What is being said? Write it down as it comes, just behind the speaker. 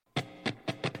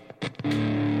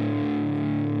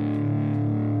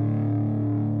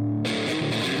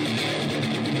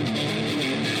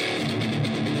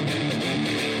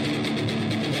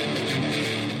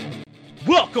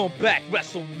Welcome back,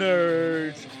 Wrestle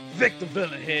Nerds. Victor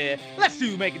Villain here. Let's see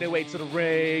who's making their way to the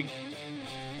ring.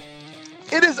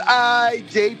 It is I,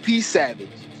 JP Savage.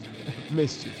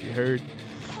 Mischief, you heard?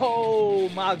 Oh,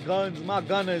 my guns, my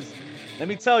gunners. Let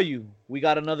me tell you, we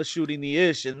got another shooting the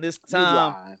ish, and this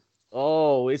time,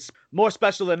 it's more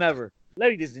special than ever.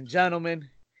 Ladies and gentlemen,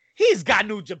 he's got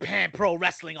New Japan Pro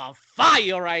Wrestling on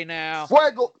fire right now.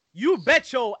 Fuego. You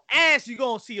bet your ass you're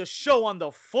going to see a show on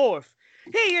the 4th.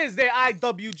 He is their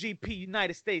IWGP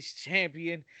United States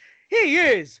Champion. He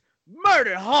is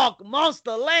Murder Hawk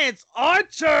Monster Lance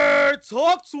Archer.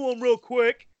 Talk to him real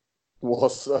quick.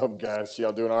 What's up, guys?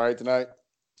 Y'all doing all right tonight?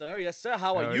 Sir, yes, sir.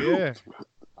 How are you? Yeah.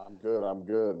 I'm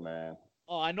good, man.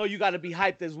 Oh, I know you got to be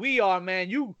hyped as we are, man.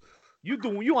 You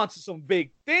onto some big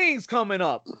things coming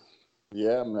up.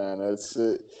 Yeah, man.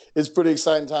 It's pretty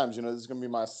exciting times. You know, this is going to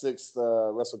be my 6th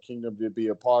Wrestle Kingdom to be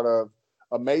a part of.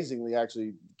 Amazingly,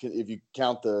 actually, if you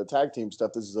count the tag team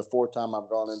stuff, this is the 4th time I've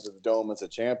gone into the Dome as a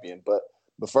champion, but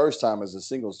the first time as a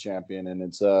singles champion, and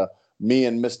it's me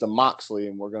and Mr. Moxley,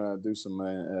 and we're going to do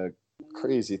some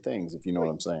crazy things, if you know what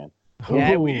I'm saying.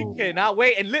 Yeah, we cannot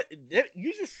wait. And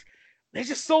there's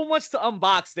just so much to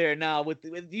unbox there now. With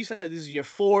you said this is your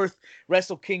 4th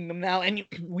Wrestle Kingdom now, and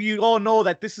we all know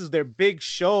that this is their big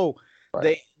show.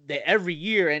 Right. They every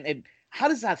year, and how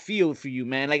does that feel for you,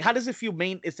 man? Like, how does it feel?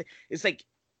 It's like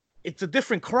it's a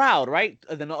different crowd, right,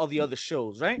 than all the other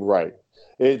shows, right? Right.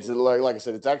 It's like I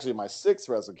said, it's actually my 6th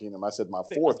Wrestle Kingdom. I said my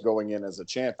 4th going in as a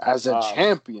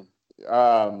champion.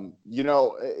 You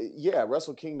know, yeah,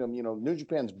 Wrestle Kingdom, you know, New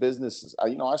Japan's business,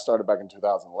 I started back in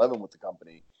 2011 with the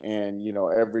company, and, you know,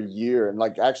 every year, and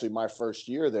like actually my first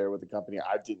year there with the company,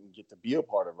 I didn't get to be a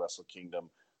part of Wrestle Kingdom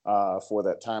for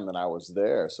that time that I was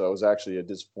there. So it was actually a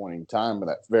disappointing time, but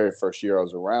that very first year I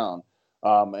was around.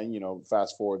 And, you know,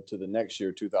 fast forward to the next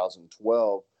year,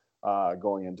 2012,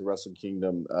 going into Wrestle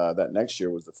Kingdom, that next year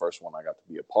was the first one I got to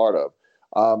be a part of.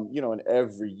 You know, and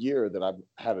every year that I've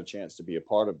had a chance to be a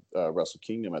part of Wrestle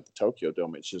Kingdom at the Tokyo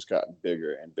Dome, it's just gotten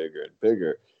bigger and bigger and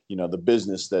bigger. You know, the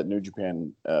business that New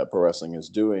Japan Pro Wrestling is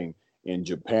doing in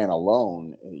Japan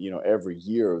alone, you know, every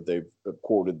year they've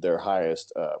quoted their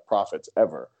highest profits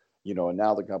ever. You know, and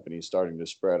now the company is starting to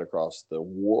spread across the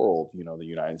world, you know, the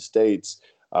United States,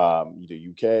 the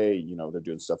UK, you know, they're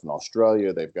doing stuff in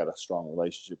Australia. They've got a strong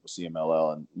relationship with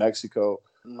CMLL in Mexico.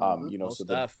 You know, so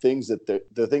the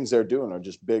things they're doing are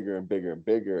just bigger and bigger and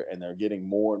bigger, and they're getting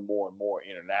more and more and more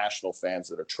international fans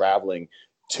that are traveling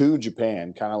to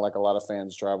Japan, kind of like a lot of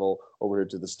fans travel over here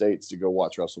to the States to go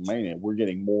watch WrestleMania. We're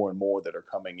getting more and more that are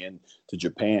coming in to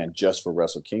Japan just for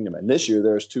Wrestle Kingdom. And this year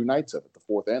there's 2 nights of it, the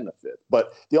 4th and the 5th.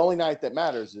 But the only night that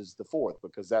matters is the 4th,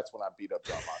 because that's when I beat up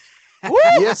John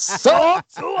Moxley. Yes, sir.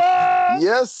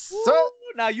 Yes, sir.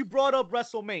 Now, you brought up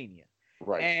WrestleMania.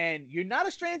 Right. And you're not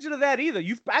a stranger to that either.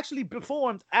 You've actually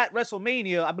performed at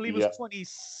WrestleMania. I believe it was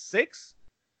 26,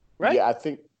 right? Yeah, I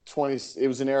think 20. It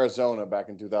was in Arizona back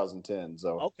in 2010.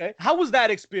 So okay. How was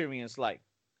that experience like?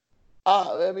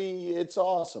 I mean, it's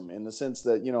awesome in the sense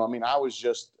that, you know, I mean, I was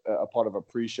just a part of a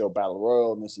pre-show battle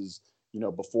royal, and this is, you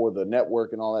know, before the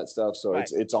network and all that stuff. So right.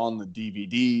 it's on the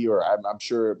DVD, or I'm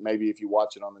sure maybe if you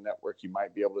watch it on the network, you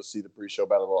might be able to see the pre-show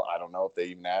battle royal. I don't know if they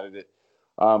even added it.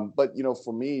 But, you know,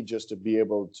 for me, just to be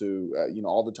able to, you know,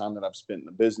 all the time that I've spent in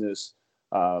the business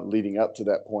leading up to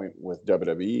that point with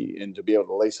WWE, and to be able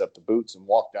to lace up the boots and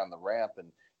walk down the ramp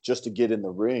and just to get in the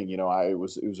ring, you know, it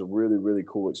was a really, really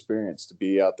cool experience to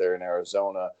be out there in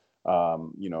Arizona,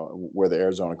 you know, where the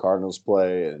Arizona Cardinals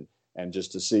play, and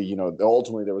just to see, you know,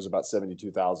 ultimately there was about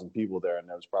 72,000 people there, and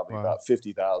there was probably about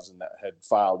 50,000 that had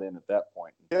filed in at that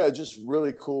point. Yeah, just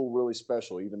really cool, really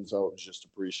special, even though it was just a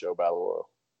pre-show battle royal.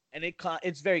 And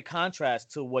it's very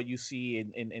contrast to what you see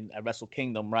in Wrestle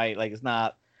Kingdom, right? Like, it's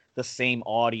not the same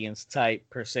audience type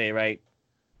per se, right?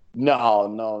 No,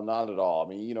 not at all. I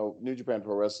mean, you know, New Japan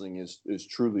Pro Wrestling is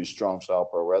truly strong style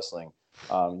pro wrestling.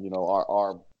 You know,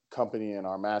 our company and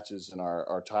our matches and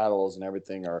our titles and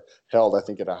everything are held, I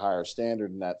think, at a higher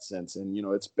standard in that sense. And, you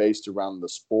know, it's based around the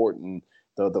sport and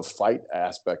the fight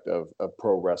aspect of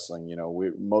pro wrestling. You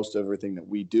know, most everything that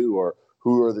we do are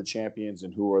who are the champions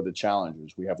and who are the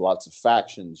challengers. We have lots of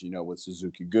factions, you know, with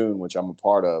Suzuki-gun, which I'm a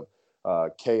part of,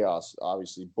 Chaos,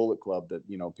 obviously Bullet Club that,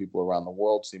 you know, people around the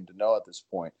world seem to know at this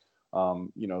point.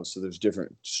 You know, so there's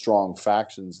different strong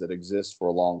factions that exist for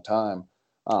a long time.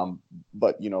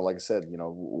 But, you know, like I said, you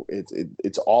know,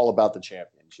 it's all about the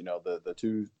champions. You know, the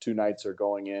two nights are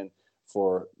going in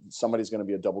for somebody's going to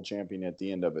be a double champion at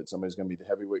the end of it. Somebody's going to be the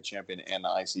heavyweight champion and the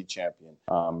IC champion.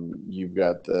 You've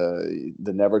got the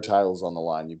Never titles on the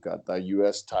line. You've got the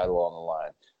US title on the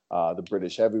line. The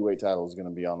British heavyweight title is going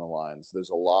to be on the line. So there's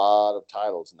a lot of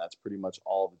titles, and that's pretty much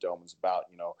all the Dome is about.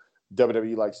 You know,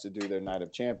 WWE likes to do their Night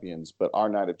of Champions, but our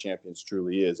Night of Champions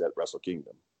truly is at Wrestle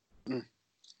Kingdom.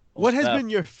 What has been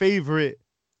your favorite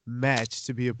match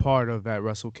to be a part of at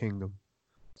Wrestle Kingdom?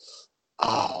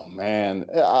 Oh man,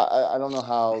 I don't know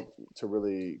how to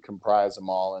really comprise them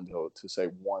all into to say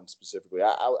one specifically.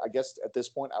 I guess at this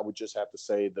point I would just have to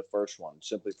say the first one,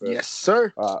 simply for yes,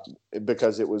 sir.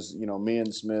 Because it was me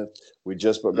and Smith. We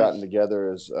just gotten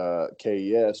together as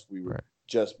KES. We were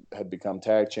just had become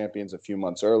tag champions a few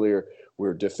months earlier. We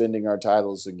were defending our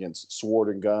titles against Sword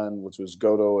and Gun, which was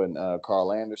Goto and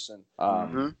Carl Anderson.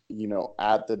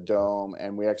 At the Dome,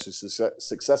 and we actually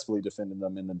successfully defended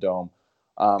them in the Dome.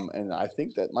 And I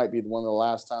think that might be one of the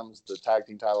last times the tag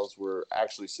team titles were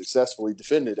actually successfully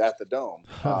defended at the Dome.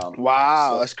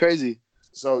 Wow, that's crazy.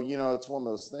 So, it's one of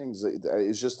those things.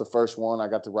 It's just the first one. I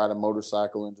got to ride a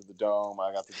motorcycle into the Dome.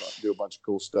 I got to do a bunch of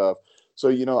cool stuff. So,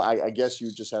 I guess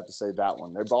you just have to say that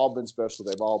one. They've all been special.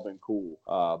 They've all been cool.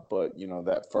 But,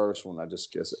 that first one, I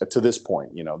just guess to this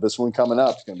point, this one coming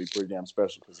up is going to be pretty damn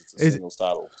special because it's a singles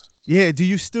title. Yeah. Do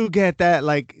you still get that,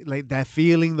 like that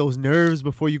feeling, those nerves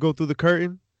before you go through the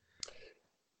curtain?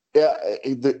 Yeah,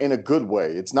 in a good way.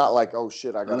 It's not like, oh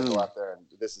shit, I gotta go out there and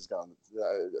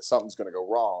something's gonna go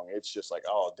wrong. It's just like,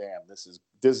 oh damn, this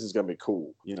is gonna be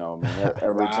cool.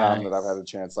 Every time that I've had a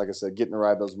chance, like I said, getting to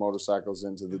ride those motorcycles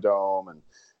into the Dome, and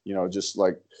just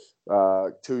like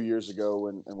 2 years ago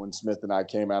when Smith and I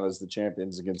came out as the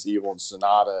champions against Evil and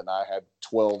Sonata, and I had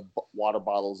 12 water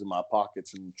bottles in my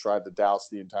pockets and tried to douse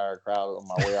the entire crowd on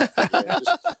my way out the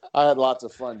game. I had lots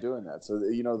of fun doing that. So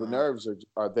the nerves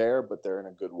are there, but they're in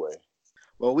a good way.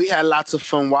 Well, we had lots of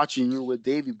fun watching you with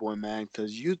Davey Boy, man,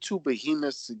 because you two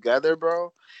behemoths together,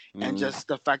 bro, and just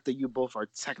the fact that you both are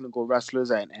technical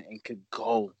wrestlers and could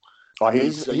go. Oh,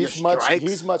 he's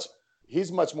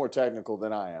much more technical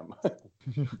than I am.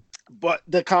 But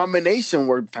the combination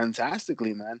worked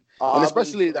fantastically, man. And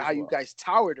especially how you guys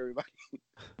towered everybody.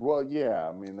 Well, yeah.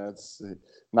 I mean, that's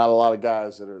not a lot of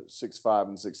guys that are 6'5"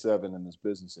 and 6'7" in this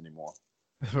business anymore.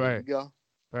 Right. You go.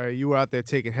 All right, you were out there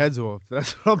taking heads off.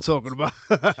 That's what I'm talking about.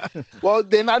 Well,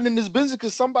 they're not in this business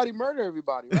because somebody murdered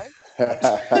everybody, right?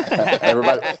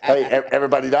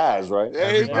 Everybody dies, right?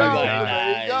 There you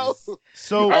go.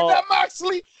 So, that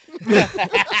Moxley.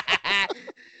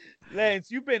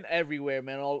 Lance, you've been everywhere,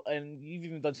 man. And you've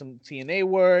even done some TNA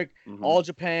work, All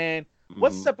Japan.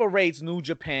 What separates New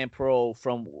Japan Pro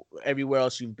from everywhere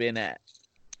else you've been at?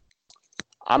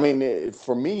 I mean,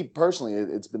 for me personally,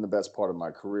 it's been the best part of my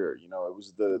career. It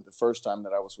was the first time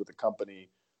that I was with a company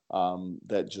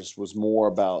that just was more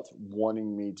about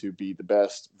wanting me to be the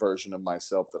best version of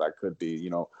myself that I could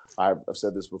be. I've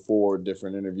said this before in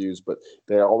different interviews, but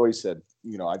they always said,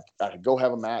 I'd go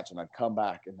have a match and I'd come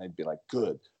back and they'd be like,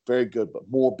 good, very good, but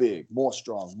more big, more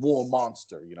strong, more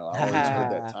monster. I always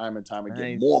heard that time and time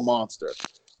again, more monster.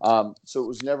 So it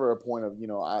was never a point of,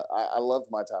 I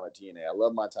loved my time at TNA. I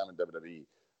loved my time at WWE.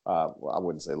 Well, I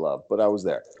wouldn't say love, but I was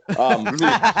there.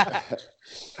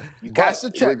 You guys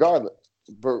to check.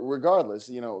 Regardless,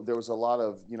 there was a lot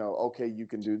of, okay, you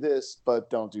can do this, but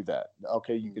don't do that.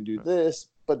 Okay, you can do this,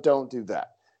 but don't do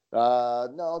that.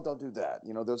 No, don't do that.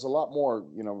 There's a lot more,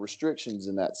 restrictions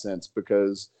in that sense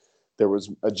because there was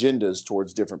agendas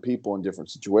towards different people in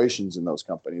different situations in those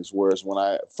companies. Whereas when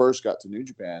I first got to New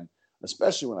Japan,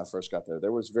 especially when I first got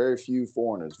there was very few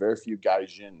foreigners, very few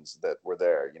gaijins that were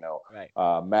there, right.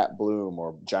 Matt Bloom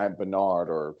or Giant Bernard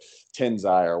or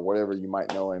Tenzai or whatever you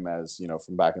might know him as,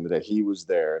 from back in the day. He was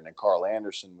there. And then Carl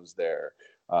Anderson was there.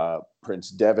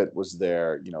 Prince Devitt was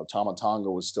there. Tama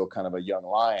Tonga was still kind of a young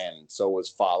lion. So was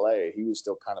Fale. He was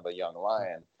still kind of a young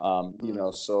lion.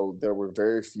 So there were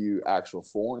very few actual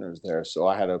foreigners there. So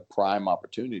I had a prime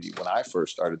opportunity when I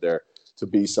first started there to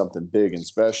be something big and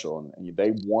special. And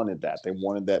they wanted that. They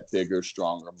wanted that bigger,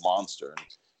 stronger monster. And,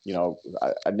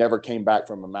 I never came back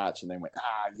from a match and they went,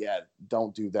 yeah,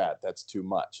 don't do that. That's too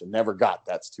much. I never got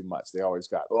that's too much. They always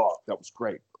got, oh, that was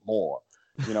great, more.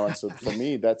 And so for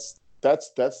me, that's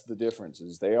the difference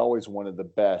is they always wanted the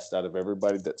best out of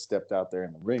everybody that stepped out there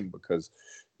in the ring because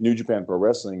New Japan Pro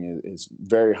Wrestling is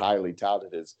very highly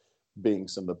touted as being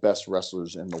some of the best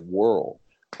wrestlers in the world.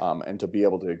 And to be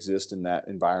able to exist in that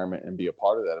environment and be a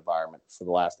part of that environment for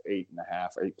the last 8+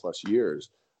 years,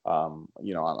 I'm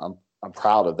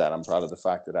proud of that. I'm proud of the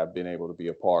fact that I've been able to be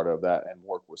a part of that and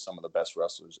work with some of the best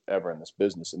wrestlers ever in this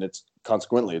business. And it's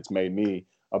made me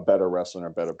a better wrestler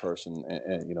and a better person,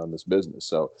 in this business.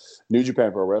 So New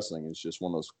Japan Pro Wrestling is just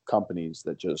one of those companies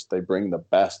that they bring the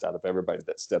best out of everybody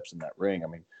that steps in that ring. I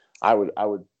mean, I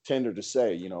would tender to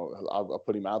say, I'll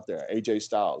put him out there. AJ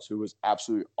Styles, who has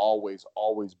absolutely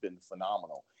always been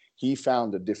phenomenal. He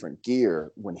found a different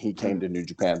gear when he came to New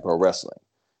Japan Pro Wrestling.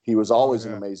 He was always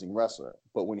an amazing wrestler,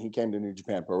 but when he came to New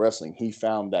Japan Pro Wrestling, he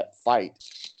found that fight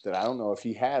that I don't know if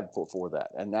he had before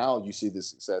that. And now you see the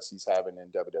success he's having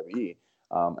in WWE.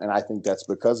 And I think that's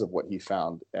because of what he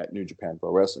found at New Japan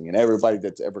Pro Wrestling. And everybody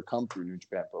that's ever come through New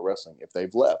Japan Pro Wrestling, if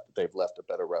they've left a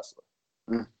better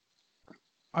wrestler.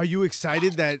 Are you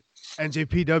excited that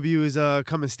NJPW is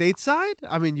coming stateside?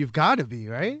 I mean, you've got to be,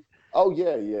 right? Oh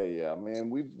yeah. I mean,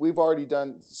 we've already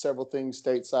done several things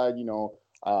stateside.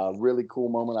 Really cool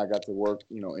moment. I got to work,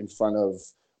 in front of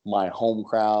my home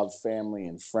crowd, family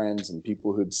and friends, and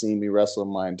people who'd seen me wrestle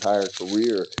my entire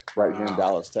career right here in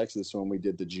Dallas, Texas, when we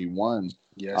did the G1.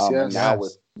 Yes.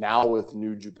 Now with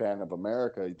New Japan of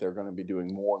America, they're going to be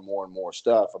doing more and more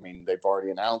stuff. I mean, they've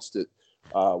already announced it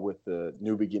with the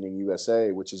New Beginning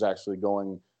USA, which is actually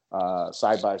going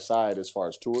side by side as far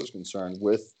as tour is concerned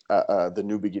with the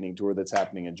New Beginning tour that's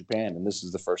happening in Japan, and this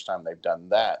is the first time they've done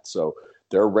that. So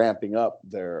they're ramping up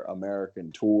their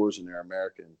American tours and their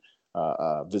American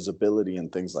visibility and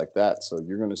things like that. So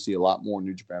you're going to see a lot more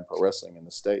New Japan Pro Wrestling in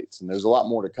the States, and there's a lot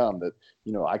more to come that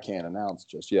I can't announce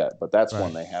just yet, but that's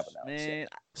one they have announced. Man,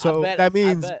 so that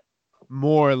means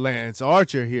more Lance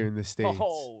Archer here in the States.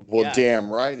 Oh, well, yeah.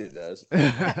 Damn right it does.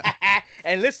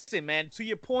 And listen, man, to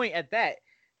your point at that,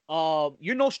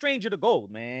 you're no stranger to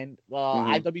gold, man.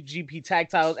 IWGP tag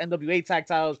titles, NWA tag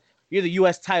titles. You're the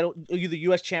U.S. title. You're the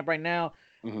U.S. champ right now.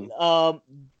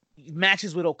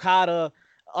 Matches with Okada.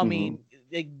 I mean,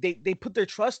 they put their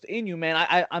trust in you, man.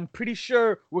 I'm pretty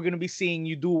sure we're gonna be seeing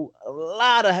you do a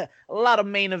lot of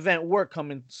main event work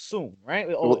coming soon, right?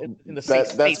 In the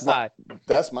stateside.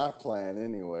 That's my plan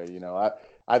anyway.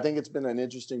 I think it's been an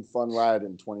interesting, fun ride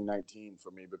in 2019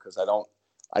 for me because I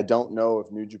don't know if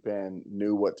New Japan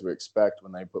knew what to expect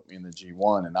when they put me in the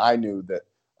G1, and I knew that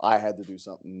I had to do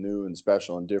something new and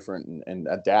special and different and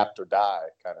adapt or die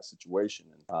kind of situation.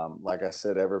 And like I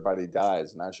said, everybody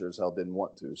dies, and I sure as hell didn't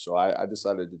want to. So I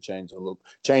decided to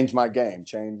change my game,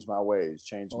 change my ways,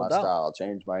 change my style,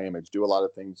 change my image, do a lot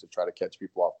of things to try to catch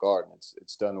people off guard. And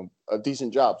it's done a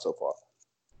decent job so far.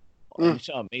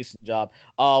 Amazing job.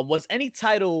 Was any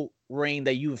title reign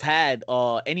that you've had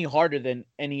any harder than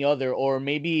any other, or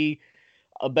maybe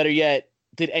better yet,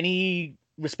 did any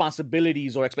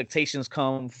responsibilities or expectations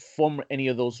come from any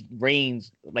of those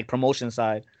reigns, like promotion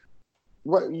side?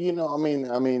 Right. I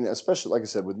mean, especially like I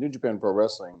said, with New Japan Pro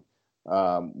Wrestling,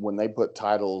 when they put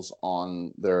titles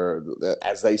on their,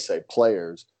 as they say,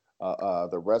 players,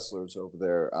 the wrestlers over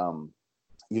there,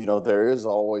 there is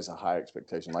always a high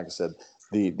expectation. Like I said,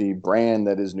 the brand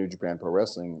that is New Japan Pro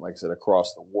Wrestling, like I said,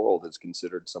 across the world, is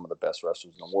considered some of the best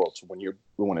wrestlers in the world. So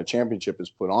when a championship is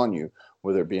put on you,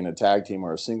 whether it be in a tag team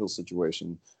or a single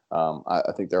situation,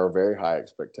 I think there are very high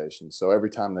expectations. So every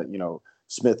time that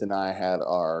Smith and I had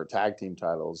our tag team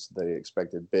titles, they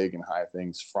expected big and high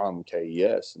things from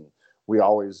KES, and we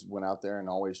always went out there and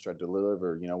always tried to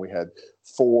deliver. We had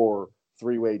 4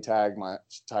 3-way tag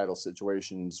match title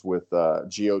situations with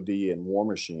GOD and War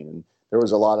Machine, and there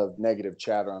was a lot of negative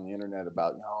chatter on the internet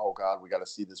about, oh God, we got to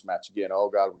see this match again. Oh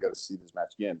God, we got to see this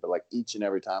match again. But like each and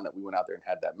every time that we went out there and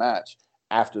had that match,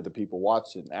 after the people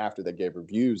watched it and after they gave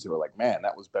reviews, they were like, man,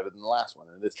 that was better than the last one.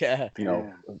 And this,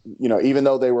 even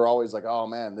though they were always like, oh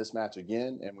man, this match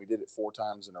again, and we did it 4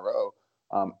 times in a row,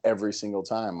 every single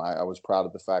time, I was proud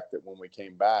of the fact that when we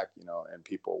came back, and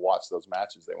people watched those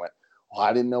matches, they went, well,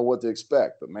 I didn't know what to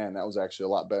expect, but man, that was actually a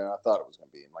lot better than I thought it was going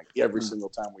to be. And like every single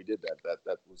time we did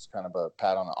that was kind of a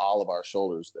pat on all of our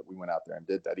shoulders that we went out there and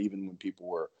did that, even when people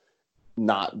were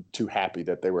not too happy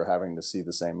that they were having to see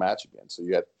the same match again. So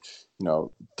you had,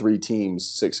 3 teams,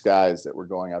 6 guys that were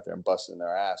going out there and busting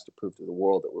their ass to prove to the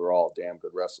world that we were all damn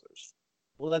good wrestlers.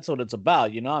 Well, that's what it's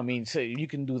about, I mean, so you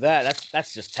can do that.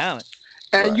 That's just talent.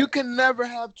 And you can never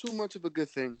have too much of a good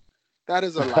thing. That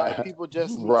is a lie. People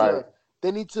just they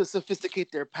need to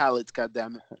sophisticate their palates,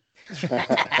 goddammit.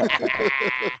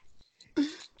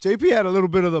 JP had a little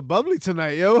bit of the bubbly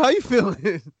tonight, yo. How you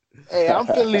feeling? Hey,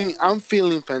 I'm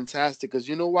feeling fantastic because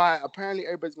you know why? Apparently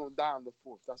everybody's gonna die on the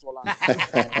 4th. That's all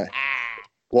I'm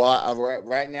Well,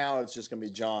 right now it's just gonna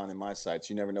be John in my sights.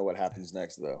 You never know what happens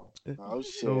next, though. Oh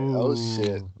shit! Oh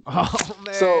shit! Oh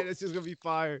man, it's just gonna be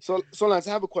fire. So Lance,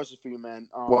 I have a question for you, man.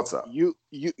 What's up? You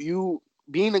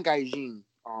being a gaijin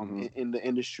in the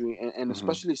industry, and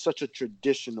especially such a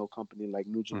traditional company like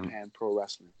New Japan Pro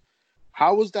Wrestling,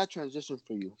 how was that transition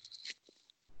for you?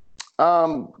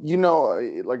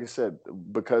 Like I said,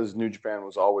 because New Japan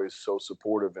was always so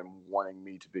supportive and wanting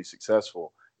me to be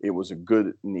successful, it was a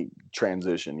good, neat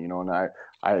transition, and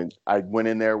I went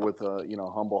in there with a,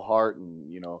 humble heart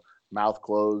and, mouth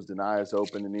closed and eyes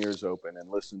open and ears open, and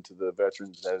listened to the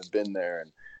veterans that had been there,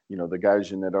 and, the guys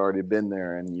that had already been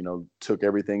there, and, took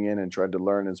everything in and tried to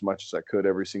learn as much as I could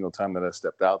every single time that I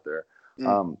stepped out there.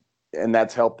 And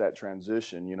that's helped that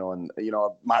transition, and,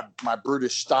 my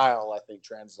brutish style, I think,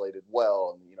 translated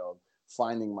well, and,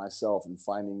 finding myself and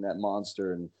finding that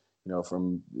monster, and,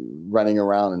 from running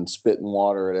around and spitting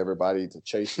water at everybody to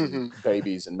chasing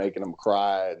babies and making them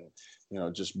cry, and,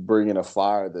 just bringing a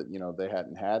fire that, they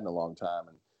hadn't had in a long time.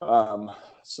 And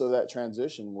so that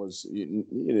transition was,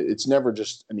 it's never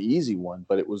just an easy one,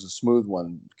 but it was a smooth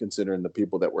one considering the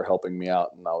people that were helping me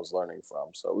out and I was learning from.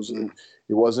 So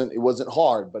it wasn't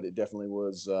hard, but it definitely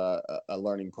was a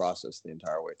learning process the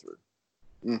entire way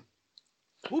through.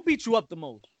 Who beat you up the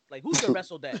most? Like, who's your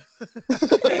wrestle dad?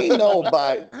 Ain't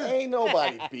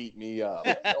nobody beat me up.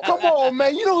 Come on,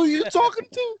 man. You know who you're talking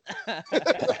to?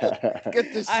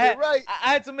 Get this shit right.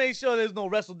 I had to make sure there's no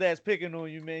wrestle dads picking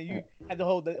on you, man. You had to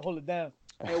hold it down.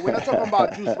 Hey, we're not talking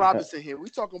about Juice Robinson here. We're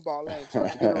talking about Lance.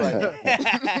 Get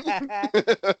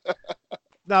it right.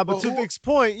 Nah, but to Vic's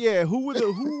point, yeah, who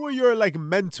were your like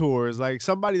mentors, like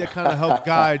somebody that kind of helped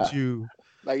guide you?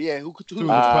 Like, yeah, who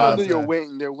under your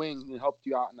wing, their wing, and helped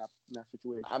you out in that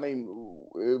situation? I mean,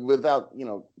 without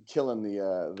killing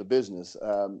the business,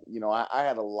 I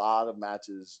had a lot of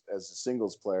matches as a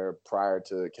singles player prior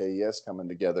to KES coming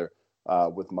together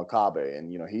with Makabe,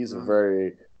 and he's a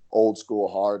very old school,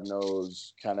 hard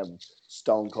nosed, kind of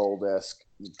Stone Cold-esque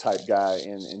type guy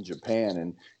in Japan,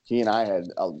 and he and I had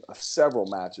several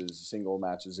matches, single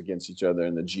matches against each other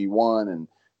in the G1 and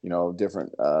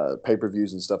different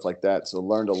pay-per-views and stuff like that. So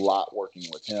learned a lot working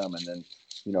with him, and then,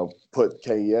 put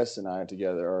KES and I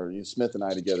together, or Smith and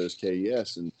I together as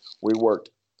KES. And we worked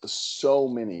so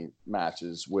many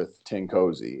matches with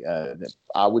Tenkozy.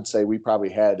 I would say we probably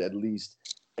had at least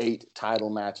 8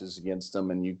 title matches against them,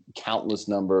 and countless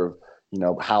number of,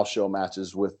 house show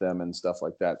matches with them and stuff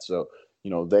like that. So,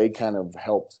 they kind of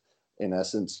helped, in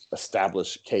essence,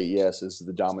 establish KES as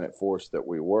the dominant force that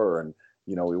we were. And,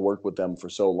 we worked with them for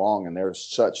so long, and they're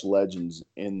such legends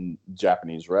in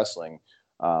Japanese wrestling,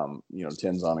 Tenzan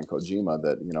and Kojima,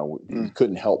 that, you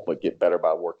couldn't help but get better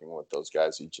by working with those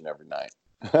guys each and every night.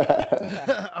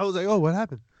 I was like, oh, what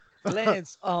happened?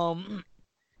 Lance,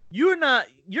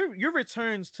 your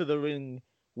returns to the ring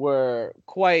were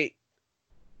quite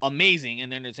amazing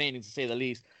and entertaining, to say the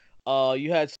least.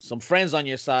 You had some friends on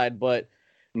your side, but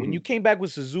when you came back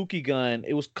with Suzuki Gun,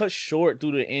 it was cut short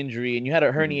due to injury, and you had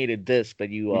a herniated disc that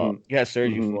you had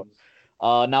surgery for.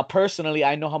 Now, personally,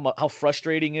 I know how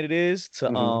frustrating it is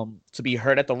to be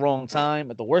hurt at the wrong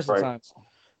time, at the worst of times.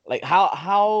 Like,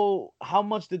 how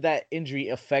much did that injury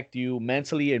affect you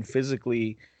mentally and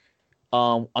physically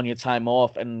on your time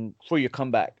off and for your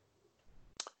comeback?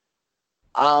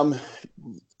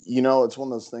 It's one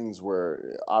of those things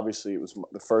where obviously it was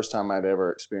the first time I'd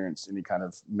ever experienced any kind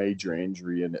of major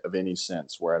injury of any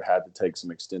sense where I'd had to take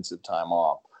some extensive time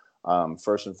off.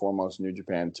 First and foremost, New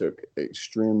Japan took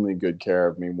extremely good care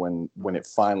of me when it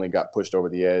finally got pushed over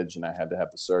the edge and I had to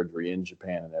have the surgery in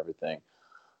Japan and everything.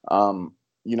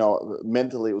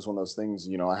 Mentally, it was one of those things,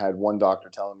 I had one doctor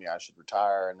telling me I should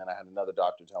retire, and then I had another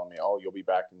doctor telling me, oh, you'll be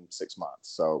back in 6 months.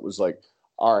 So it was like,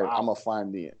 all right, I'm gonna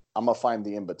find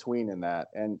the in between in that.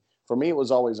 And for me, it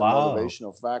was always a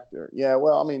motivational factor. Yeah,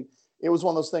 well, I mean, it was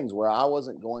one of those things where I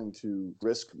wasn't going to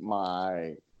risk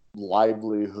my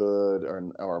livelihood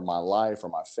or my life or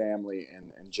my family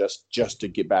and just to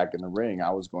get back in the ring.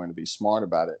 I was going to be smart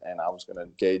about it, and I was going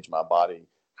to gauge my body,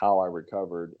 how I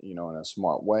recovered, in a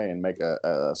smart way, and make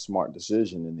a smart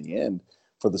decision in the end,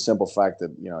 for the simple fact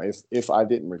that, if I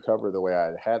didn't recover the way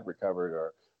I had recovered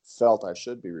or felt I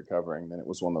should be recovering, then it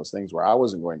was one of those things where I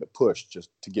wasn't going to push just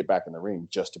to get back in the ring,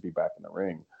 just to be back in the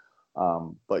ring.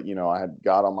 But, I had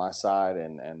God on my side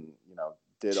and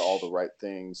did all the right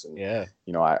things. And,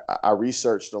 I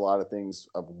researched a lot of things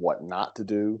of what not to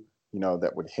do,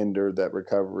 that would hinder that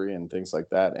recovery and things like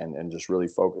that. And just really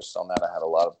focused on that. I had a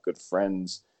lot of good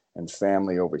friends and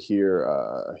family over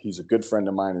here. He's a good friend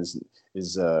of mine.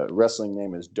 His wrestling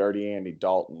name is Dirty Andy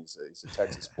Dalton. He's a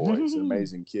Texas boy. He's an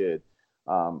amazing kid.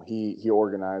 He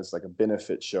organized like a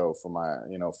benefit show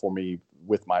for me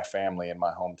with my family in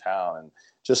my hometown, and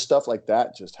just stuff like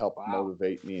that just helped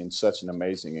motivate me in such an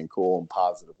amazing and cool and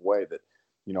positive way that,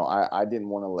 I didn't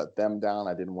want to let them down.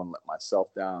 I didn't want to let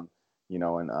myself down. you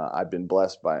know, and I've been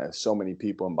blessed by so many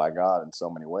people and by God in so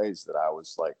many ways that I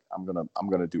was like, I'm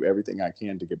gonna do everything I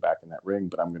can to get back in that ring,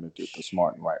 but I'm gonna do it the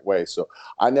smart and right way. So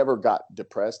I never got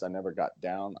depressed, I never got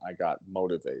down, I got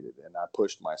motivated, and I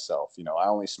pushed myself. You know, I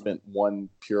only spent one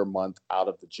pure month out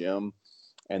of the gym,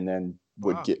 and then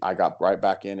I got right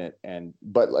back in it.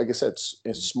 But like I said,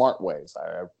 it's smart ways.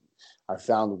 I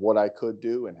found what I could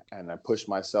do, and I pushed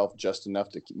myself just enough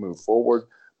to move forward,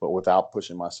 but without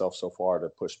pushing myself so far to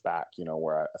push back, you know,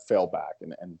 where I fell back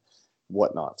and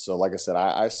whatnot. So like I said,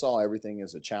 I saw everything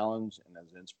as a challenge and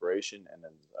as an inspiration, and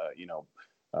then, you know,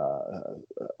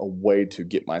 a way to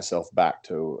get myself back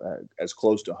to as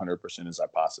close to 100% as I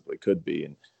possibly could be.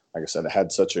 And like I said, I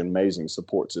had such an amazing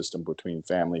support system between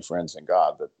family, friends, and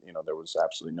God that, you know, there was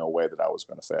absolutely no way that I was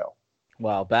going to fail.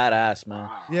 Wow, badass, man.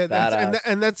 Yeah,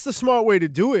 that's the smart way to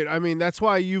do it. I mean, that's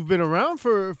why you've been around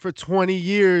for 20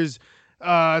 years.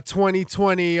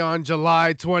 2020 on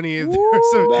July 20th.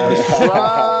 That's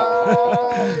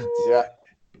right. Yeah.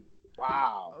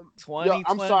 Wow. 2020.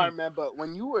 I'm sorry, man, but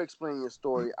when you were explaining your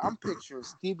story, I'm picturing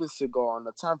Steven Seagal on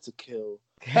The Time to Kill.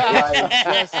 Like,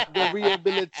 just the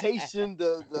rehabilitation,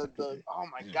 the oh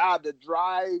my God, the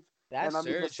drive, and I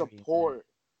mean the support.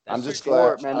 I'm just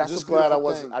glad I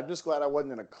wasn't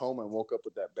in a coma and woke up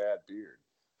with that bad beard.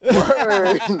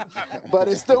 But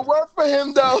it still worked for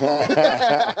him, though.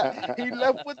 He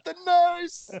left with the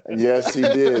nurse. Yes, he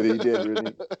did. He did,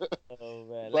 really. Oh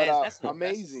man, but, that's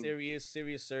amazing. That's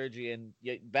serious surgery, and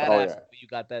badass. You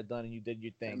got that done, and you did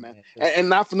your thing, man. And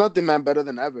not for nothing, man. Better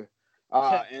than ever.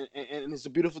 And it's a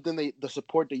beautiful thing the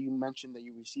support that you mentioned that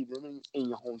you received in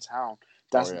your hometown.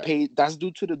 That's paid. That's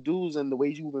due to the dues and the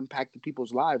ways you've impacted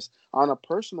people's lives on a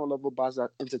personal level as an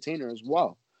entertainer as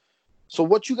well. So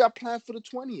what you got planned for the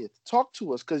 20th? Talk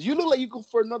to us, because you look like you go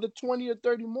for another 20 or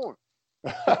 30 more.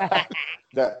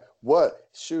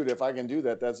 Shoot, if I can do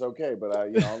that, that's okay. But I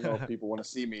don't know if people want to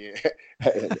see me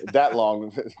that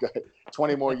long.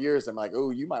 20 more years, I'm like,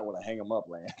 oh, you might want to hang them up,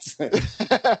 Lance.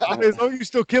 I mean, as long as you're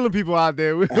still killing people out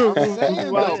there.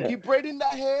 Keep braiding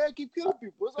that hair, keep killing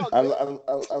people. It's all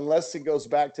good. Unless it goes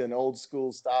back to an old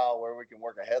school style where we can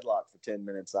work a headlock for 10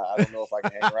 minutes. I don't know if I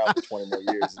can hang around for 20 more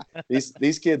years.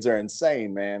 These kids are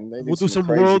insane, man. We'll do some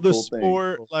world of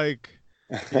sport, like...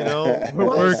 You know, we're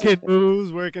working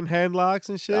moves, working handlocks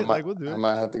and shit. We'll do it. I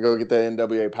might have to go get that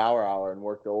NWA Power Hour and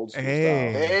work the old school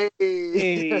style.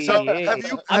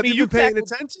 Have you been paying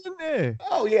attention? Yeah.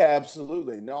 Oh yeah,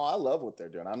 absolutely. No, I love what they're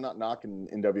doing. I'm not knocking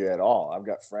NWA at all. I've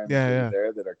got friends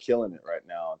there that are killing it right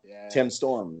now. Yeah. Tim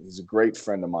Storm, he's a great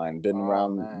friend of mine. Been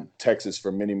around Texas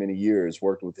for many, many years.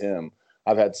 Worked with him.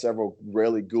 I've had several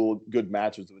really good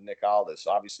matches with Nick Aldis.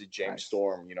 Obviously, James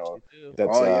Storm. You know,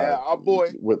 that's our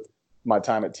boy with my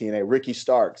time at TNA. Ricky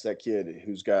Starks, that kid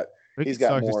who's got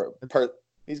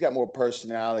more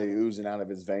personality oozing out of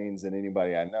his veins than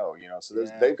anybody I know, you know. So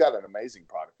they've got an amazing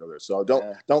product over there. So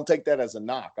don't take that as a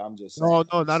knock. I'm just saying.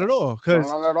 No, not at all.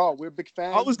 Not at all. We're big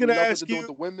fans. I was gonna ask you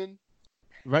the women.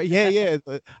 Right? Yeah.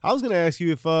 I was gonna ask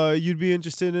you if you'd be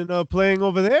interested in playing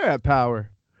over there at Power.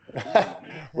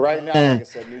 Right now, like I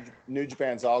said, New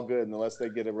Japan's all good, and unless they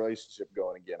get a relationship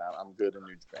going again, I'm good in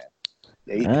New Japan.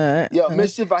 Yo,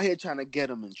 Mischief out here trying to get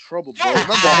him in trouble, bro.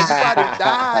 Remember, everybody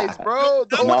dies, bro.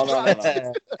 No.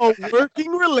 A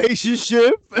working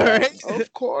relationship, right?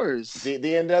 Of course. The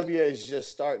NWA is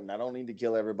just starting. I don't need to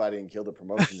kill everybody and kill the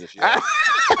promotion this year.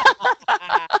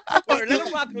 Let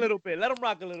him rock a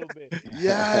little bit.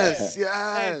 Yes.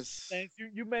 Thanks.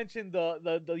 You mentioned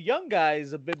the young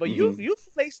guys a bit, but you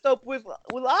faced up with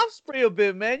Ospreay a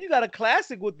bit, man. You got a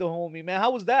classic with the homie, man.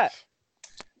 How was that?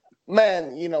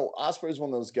 Man, you know, Ospreay's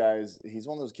one of those guys. He's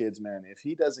one of those kids, man. If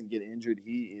he doesn't get injured,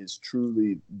 he is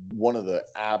truly one of the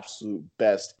absolute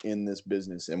best in this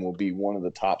business and will be one of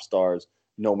the top stars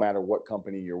no matter what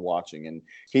company you're watching. And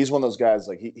he's one of those guys,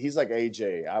 like he's like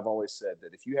AJ. I've always said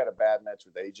that if you had a bad match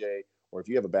with AJ or if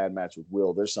you have a bad match with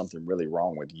Will, there's something really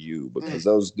wrong with you, because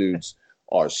those dudes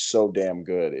are so damn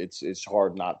good. It's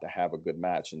hard not to have a good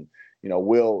match. And you know,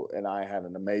 Will and I had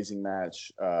an amazing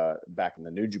match back in the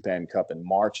New Japan Cup in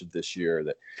March of this year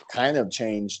that kind of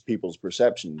changed people's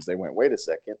perceptions. They went, wait a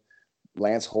second,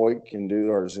 Lance Hoyt can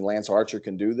do, or Lance Archer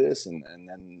can do this. And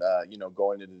then, you know,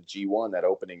 going into the G1, that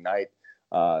opening night,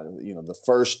 you know, the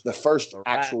first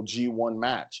actual G1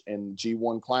 match and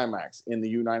G1 climax in the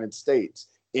United States,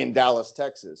 in Dallas,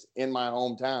 Texas, in my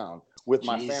hometown with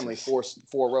my family, four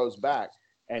rows back.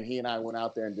 And he and I went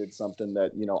out there and did something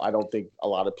that, you know, I don't think a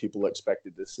lot of people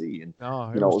expected to see. And,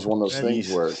 you know, it was one of those things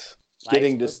where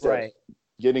getting to step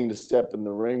in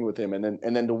the ring with him and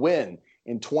then to win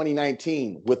in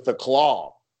 2019 with the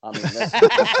Claw. I mean,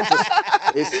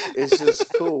 it's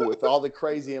just cool with all the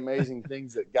crazy, amazing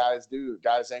things that guys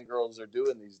and girls are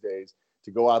doing these days,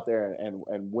 to go out there and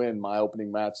win my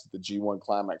opening match at the G1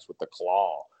 Climax with the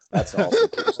Claw. That's awesome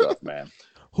cool stuff, man.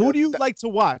 Who do you like to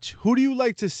watch? Who do you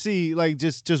like to see? Like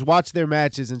just watch their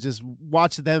matches and just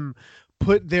watch them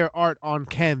put their art on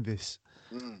canvas.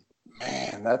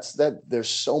 Man, there's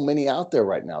so many out there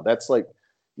right now. That's like,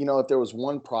 if there was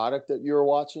one product that you were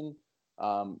watching,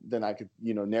 then I could,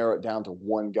 narrow it down to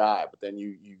one guy. But then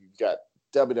you got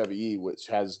WWE, which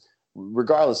has,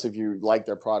 regardless if you like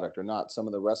their product or not, some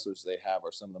of the wrestlers they have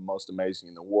are some of the most amazing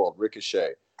in the world.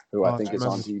 Ricochet, who I think is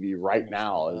on TV right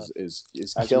now, is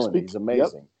killing it. He's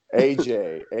amazing.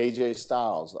 Yep. AJ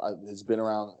Styles has been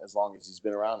around as long as he's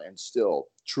been around and still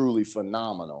truly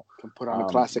phenomenal. Can put on a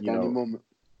classic any moment.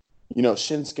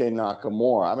 Shinsuke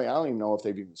Nakamura. I mean, I don't even know if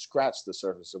they've even scratched the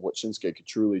surface of what Shinsuke could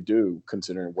truly do,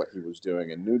 considering what he was doing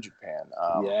in New Japan.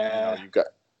 You've got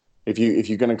if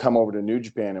you're going to come over to New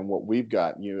Japan and what we've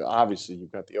got, obviously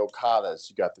you've got the Okadas,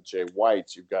 you've got the Jay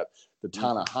Whites, you've got the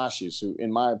Tanahashis, who,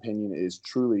 in my opinion, is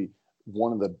truly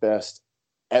one of the best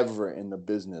ever in the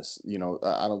business.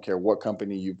 I don't care what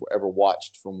company you've ever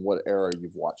watched, from what era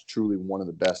you've watched, truly one of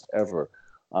the best ever.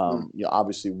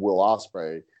 Obviously Will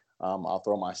Ospreay. I'll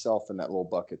throw myself in that little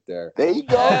bucket there. There you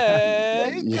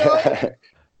go.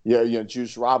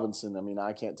 Juice Robinson. I mean,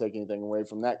 I can't take anything away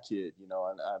from that kid, and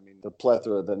I mean, the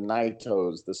plethora, the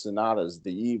Naitos, the Sonatas,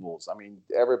 the Evils. I mean,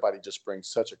 everybody just brings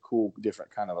such a cool, different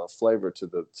kind of a flavor to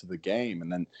the game.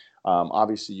 And then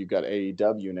obviously you've got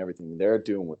AEW and everything they're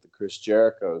doing with the Chris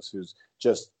Jericho's, who's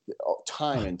just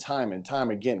time and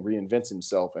time again reinvents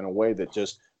himself in a way that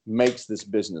just makes this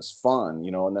business fun,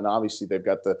 and then obviously they've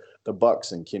got the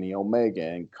Bucks and Kenny Omega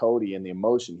and Cody and the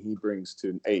emotion he brings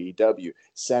to AEW.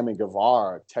 Sammy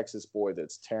Guevara, Texas boy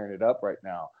that's tearing it up right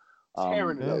now.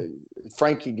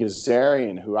 Frankie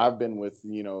Kazarian, who I've been with,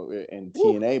 in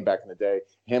TNA back in the day.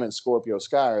 Him and Scorpio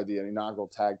Sky are the inaugural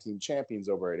tag team champions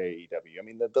over at AEW. I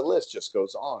mean, the list just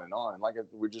goes on and on. And like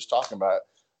we're just talking about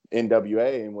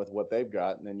NWA and with what they've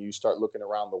got, and then you start looking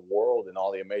around the world and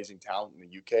all the amazing talent in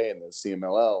the UK and the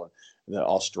CMLL and the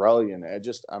Australian.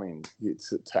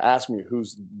 To ask me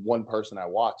who's one person I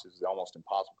watch is almost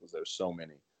impossible because there's so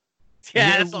many.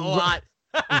 Yeah, that's a lot.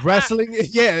 Wrestling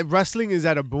is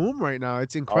at a boom right now.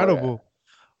 It's incredible.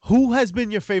 Who has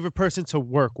been your favorite person to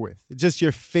work with? Just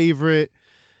your favorite.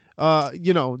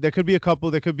 There could be a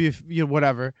couple. There could be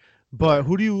whatever. But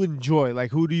who do you enjoy?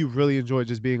 Like, who do you really enjoy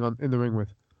just being in the ring with?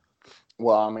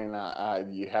 Well, I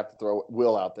mean, you have to throw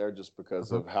Will out there just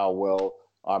because of how well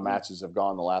our matches have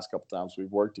gone the last couple times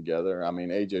we've worked together. I mean,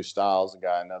 AJ Styles,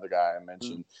 another guy I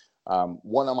mentioned.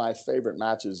 One of my favorite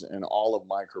matches in all of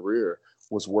my career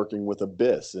was working with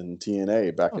Abyss in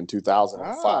TNA back in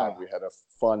 2005. We had a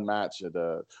fun match at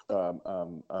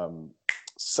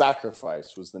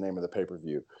Sacrifice was the name of the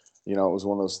pay-per-view. It was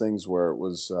one of those things where it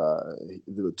was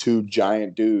the two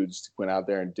giant dudes went out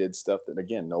there and did stuff that,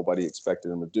 again, nobody expected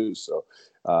them to do. So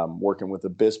working with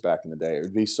Abyss back in the day, it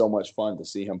would be so much fun to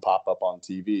see him pop up on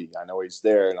TV. I know he's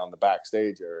there and on the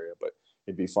backstage area, but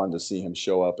it'd be fun to see him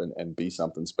show up and be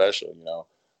something special,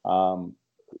 Oh,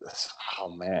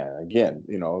 man. Again,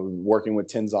 working with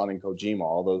Tenzan and Kojima,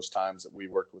 all those times that we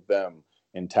worked with them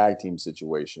in tag team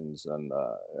situations. And,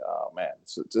 oh, man,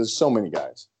 there's so many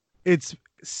guys. It's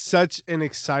such an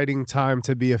exciting time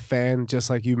to be a fan,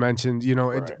 just like you mentioned.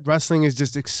 Wrestling is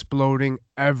just exploding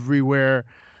everywhere.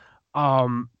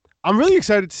 I'm really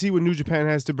excited to see what New Japan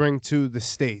has to bring to the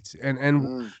States,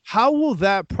 and how will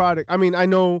that product. I mean, I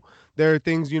know there are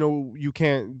things you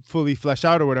can't fully flesh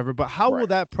out or whatever, but how will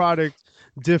that product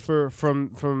differ from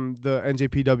the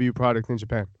NJPW product in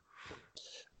Japan?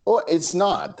 Well, it's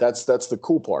not. That's the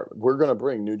cool part. We're going to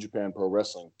bring New Japan Pro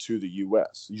Wrestling to the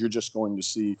U.S. You're just going to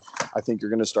see, I think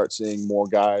you're going to start seeing more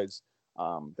guys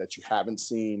that you haven't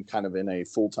seen kind of in a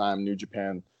full-time New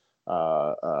Japan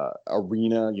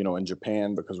arena, in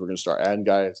Japan, because we're going to start adding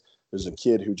guys. There's a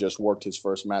kid who just worked his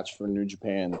first match for New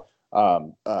Japan,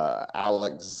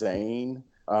 Alex Zane.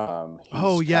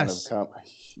 Yes.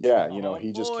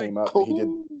 He just came up.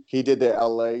 He did the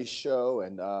LA show,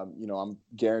 and I'm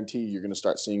guaranteed you're going to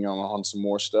start seeing him on some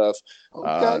more stuff.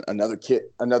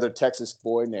 Another Texas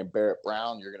boy named Barrett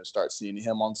Brown. You're going to start seeing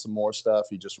him on some more stuff.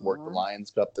 He just worked the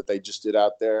Lions Cup that they just did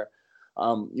out there.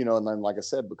 And then, like I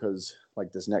said, because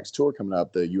like this next tour coming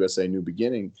up, the USA New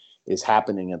Beginning is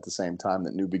happening at the same time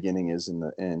that New Beginning is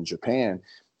in Japan.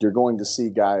 You're going to see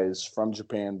guys from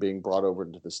Japan being brought over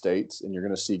to the States, and you're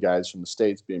going to see guys from the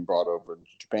States being brought over to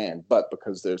Japan. But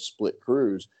because they're split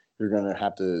crews, you're going to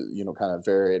have to, kind of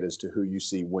vary it as to who you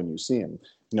see when you see them.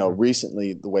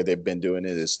 Recently, the way they've been doing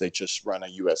it is they just run a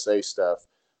USA stuff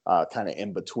kind of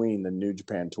in between the New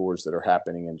Japan tours that are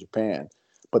happening in Japan.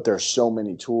 But there's so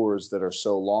many tours that are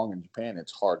so long in Japan,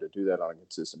 it's hard to do that on a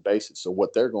consistent basis. So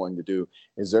what they're going to do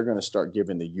is they're going to start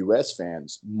giving the U.S.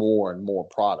 fans more and more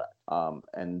product.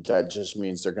 And that just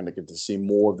means they're going to get to see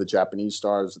more of the Japanese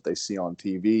stars that they see on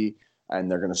TV.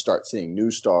 And they're going to start seeing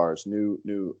new stars,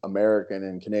 new American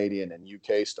and Canadian and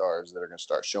UK stars that are going to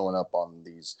start showing up on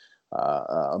these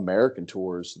American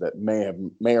tours that may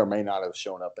or may not have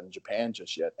shown up in Japan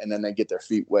just yet. And then they get their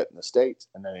feet wet in the States,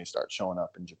 and then they start showing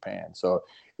up in Japan. So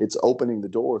it's opening the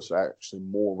doors to actually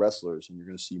more wrestlers, and you're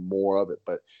going to see more of it.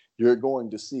 But you're going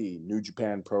to see New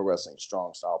Japan Pro Wrestling,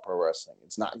 Strong Style Pro Wrestling.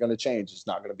 It's not going to change. It's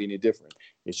not going to be any different.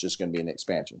 It's just going to be an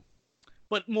expansion.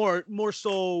 But more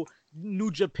so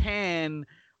New Japan,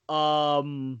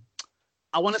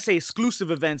 I want to say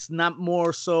exclusive events, not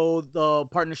more so the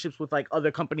partnerships with like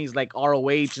other companies like ROH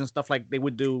and stuff like they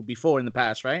would do before in the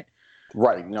past, right?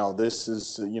 Right. No, this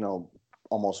is,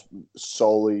 almost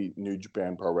solely New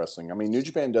Japan Pro Wrestling. I mean, New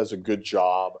Japan does a good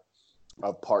job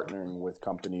of partnering with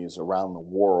companies around the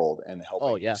world and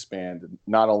helping expand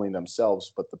not only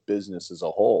themselves, but the business as a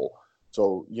whole.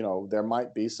 So, there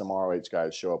might be some ROH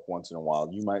guys show up once in a while.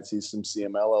 You might see some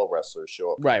CMLL wrestlers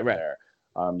show up there.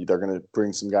 They're going to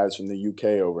bring some guys from the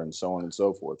UK over and so on and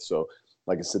so forth. So,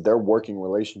 like I said, their working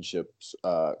relationships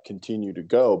continue to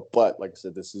go. But like I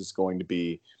said, this is going to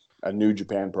be a New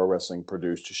Japan Pro Wrestling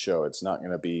produced show. It's not going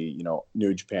to be,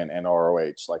 New Japan and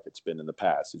ROH like it's been in the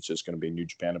past. It's just going to be New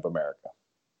Japan of America.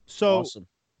 So awesome.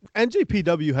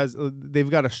 NJPW they've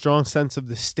got a strong sense of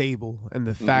the stable and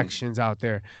the factions out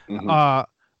there. Are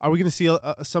we going to see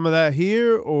some of that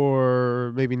here,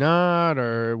 or maybe not,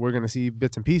 or we're going to see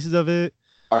bits and pieces of it?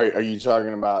 Are you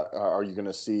talking about, are you going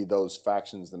to see those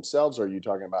factions themselves, or are you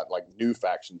talking about like new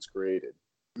factions created?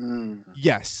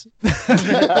 Yes.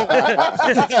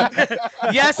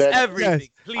 Yes, everything.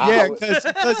 Yes.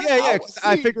 Because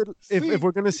I figured if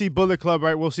we're gonna see Bullet Club,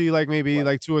 right, we'll see like maybe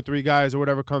like 2 or 3 guys or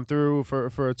whatever come through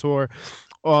for a tour.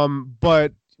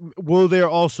 But will there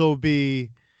also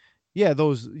be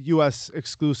those US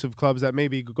exclusive clubs that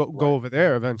maybe go over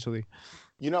there eventually?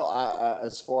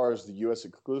 As far as the U.S.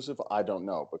 exclusive, I don't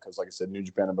know, because like I said, New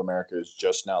Japan of America is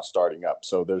just now starting up.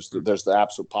 So there's the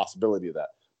absolute possibility of that.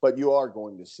 But you are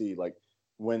going to see, like,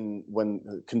 when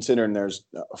considering there's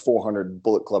 400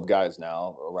 Bullet Club guys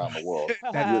now around the world,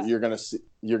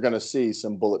 you're gonna see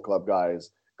some Bullet Club guys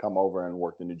come over and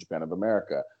work the New Japan of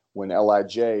America. When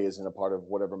LIJ isn't a part of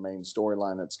whatever main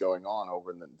storyline that's going on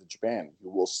over in the Japan,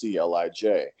 you will see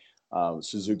LIJ.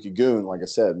 Suzuki-gun, like I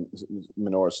said,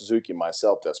 Minoru Suzuki,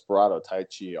 myself, Desperado,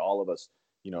 Taichi, all of us,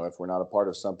 if we're not a part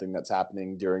of something that's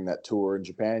happening during that tour in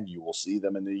Japan, you will see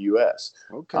them in the U.S.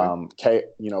 Okay.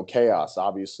 Chaos,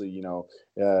 obviously, you're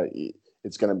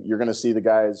going to see the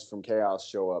guys from Chaos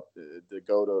show up, the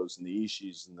Gotos and the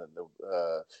Ishis, and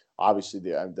obviously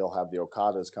they'll have the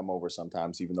Okadas come over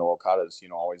sometimes, even though Okada's,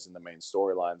 always in the main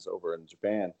storylines over in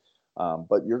Japan.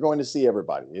 But you're going to see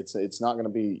everybody. It's not going to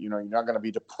be, you're not going to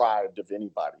be deprived of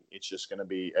anybody. It's just going to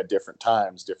be at different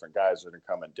times, different guys are going to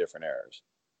come in different eras.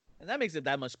 And that makes it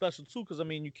that much special too, because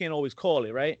you can't always call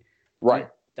it, right? Right.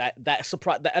 That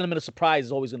surprise, the element of surprise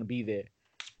is always going to be there.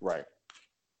 Right.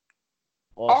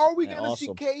 Awesome, are we going to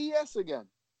see KES again?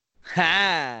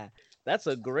 Ha! That's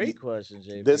a great question,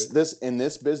 JP. This in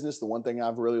this business, the one thing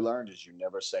I've really learned is you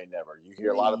never say never. You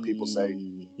hear a lot of people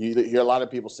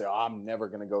say, "Oh, I'm never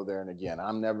going to go there and again.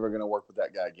 I'm never going to work with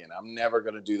that guy again. I'm never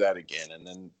going to do that again." And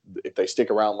then if they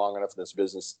stick around long enough in this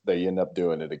business, they end up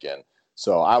doing it again.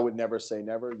 So I would never say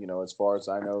never. As far as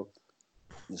I know,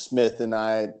 Smith and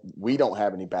I, we don't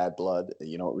have any bad blood.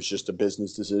 It was just a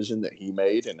business decision that he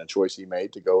made and a choice he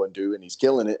made to go and do, and he's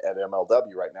killing it at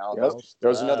MLW right now.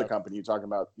 There's another company you're talking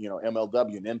about,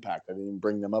 MLW and Impact. I didn't even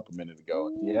bring them up a minute ago.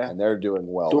 Yeah, and they're doing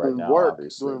well right now.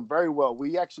 Doing very well.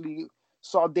 We actually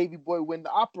saw Davey Boy win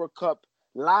the Opera Cup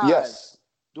live. Yes,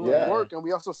 doing work, and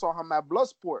we also saw him at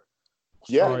Bloodsport.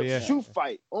 Shoot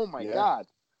fight. Oh my God.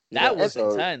 That was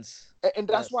intense. And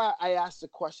that's why I asked the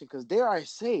question, because dare I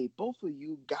say, both of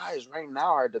you guys right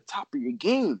now are at the top of your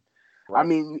game. Right. I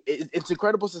mean, it's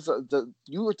incredible since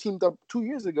you were teamed up 2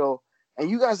 years ago, and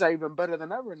you guys are even better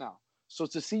than ever now. So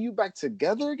to see you back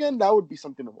together again, that would be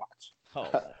something to watch. Oh.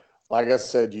 Like I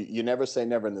said, you never say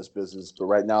never in this business, but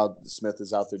right now Smith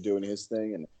is out there doing his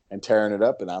thing and tearing it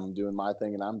up, and I'm doing my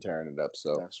thing and I'm tearing it up.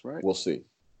 So that's right. We'll see.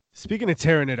 Speaking of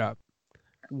tearing it up,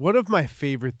 one of my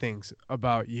favorite things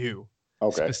about you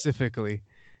specifically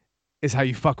is how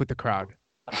you fuck with the crowd.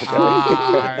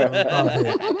 I love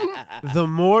it. The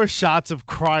more shots of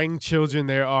crying children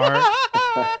there are,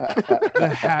 The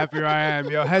happier I am,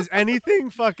 yo. Has anything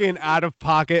fucking out of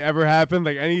pocket ever happened?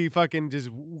 Like any fucking just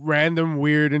random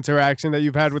weird interaction that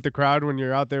you've had with the crowd when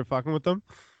you're out there fucking with them?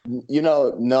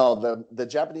 No. The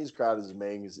Japanese crowd is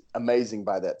amazing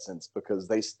by that sense because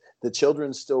the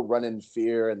children still run in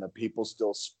fear and the people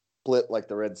still split like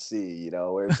the Red Sea.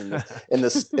 Whereas in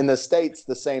the States,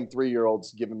 the same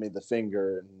 3-year-old's giving me the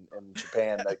finger, and in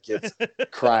Japan, that kid's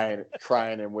crying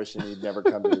and wishing he'd never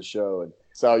come to the show. And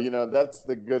so that's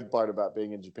the good part about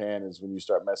being in Japan is when you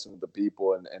start messing with the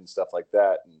people and stuff like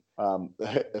that. And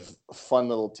a fun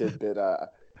little tidbit.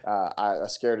 I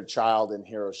scared a child in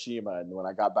Hiroshima, and when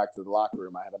I got back to the locker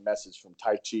room, I had a message from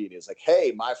Tai Chi, and he was like,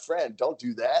 "Hey, my friend, don't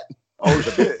do that."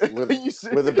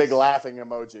 With a big laughing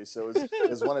emoji. So it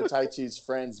was one of Tai Chi's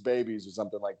friend's babies or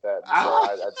something like that.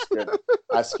 So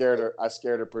I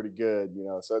scared her pretty good.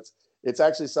 So it's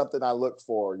actually something I look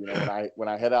for. When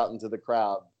I head out into the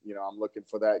crowd, I'm looking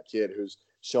for that kid who's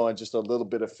showing just a little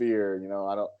bit of fear.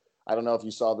 I don't know if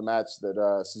you saw the match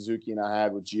that Suzuki and I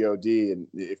had with God, and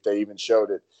if they even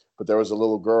showed it, but there was a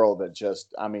little girl that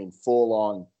just, full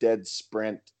on dead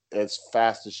sprint as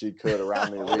fast as she could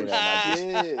around the arena.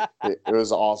 And it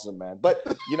was awesome, man. But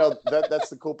that's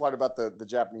the cool part about the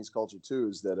Japanese culture too,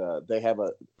 is that they have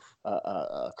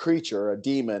a creature, a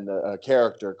demon, a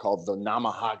character called the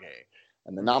Namahage.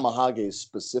 And the Namahage's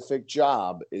specific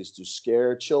job is to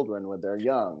scare children when they're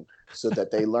young so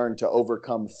that they learn to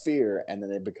overcome fear and then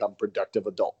they become productive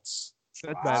adults.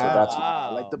 That's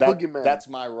like the boogeyman. That's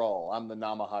my role. I'm the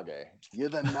Namahage. You're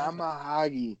the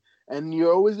Namahage. And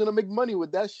you're always going to make money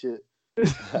with that shit.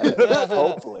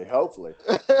 Hopefully.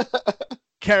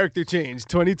 Character change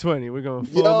 2020. We're going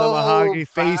full Namahage,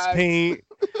 face paint.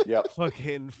 Yep.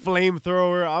 Fucking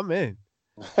flamethrower. I'm in.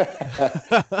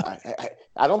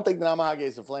 I don't think the Namahage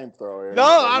is a flamethrower. No,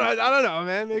 I don't know,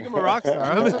 man. Make him a rock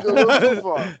star.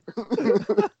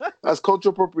 That's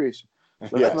cultural appropriation.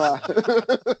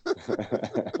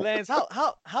 Lance,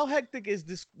 how hectic is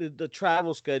the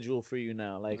travel schedule for you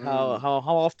now? Like how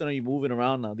often are you moving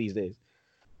around now these days?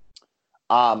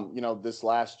 This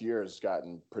last year has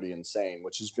gotten pretty insane,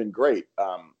 which has been great.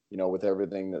 With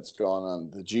everything that's going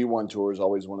on. The G1 tour is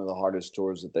always one of the hardest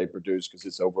tours that they produce because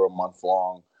it's over a month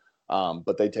long.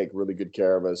 But they take really good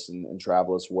care of us and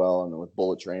travel us well, and with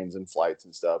bullet trains and flights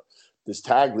and stuff. This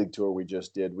tag league tour we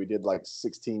did like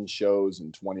 16 shows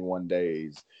in 21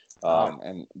 days.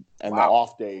 And the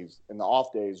off days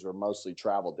were mostly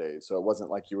travel days. So it wasn't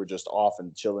like you were just off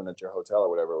and chilling at your hotel or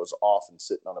whatever. It was off and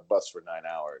sitting on a bus for 9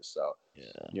 hours. So,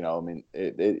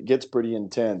 it gets pretty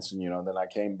intense. And, then I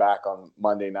came back on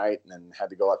Monday night and then had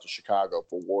to go out to Chicago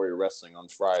for Warrior Wrestling on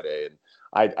Friday. And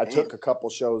I took a couple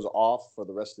shows off for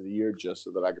the rest of the year just so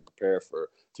that I could prepare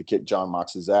to kick John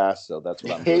Mox's ass. So that's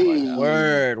what I'm doing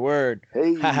right now. Word.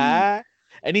 Hey.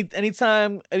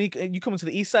 Anytime you coming to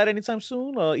the east side anytime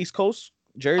soon? East Coast,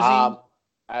 Jersey?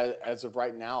 As of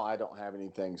right now, I don't have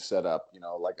anything set up.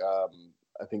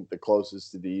 I think the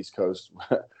closest to the East Coast,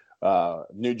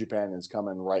 New Japan is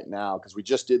coming right now because we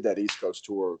just did that East Coast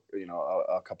tour,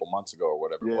 a couple months ago or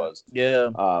whatever it was. Yeah.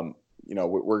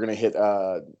 We're gonna hit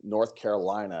North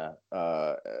Carolina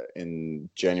in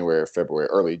January or February,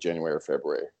 early January or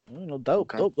February. No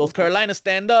doubt. Okay. North Carolina,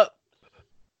 stand up.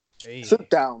 Hey. Sit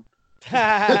down.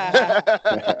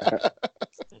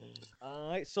 All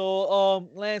right, so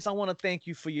Lance, I want to thank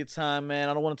you for your time, man.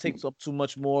 I don't want to take up too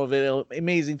much more of it.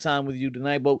 Amazing time with you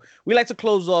tonight, but we like to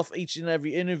close off each and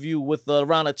every interview with a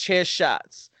round of chair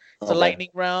shots. It's a lightning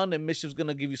round, and Mischief's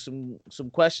gonna give you some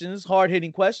questions,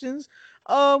 hard-hitting questions.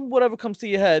 Whatever comes to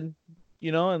your head,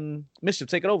 and Mischief,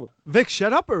 take it over. Vic,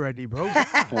 shut up already, bro. All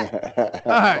right.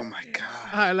 Oh my god.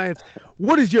 All right, Lance,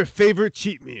 what is your favorite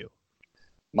cheat meal?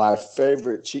 My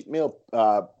favorite cheat meal,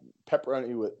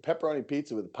 pepperoni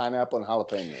pizza with pineapple and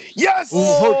jalapenos. Yes!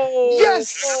 Ooh, yes!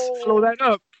 Slow that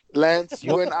up. Lance,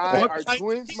 you and I are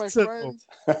twins, my friend.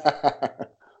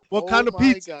 What kind of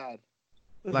pizza? Oh my god.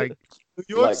 Like New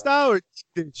York style or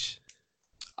deep dish?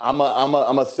 I'm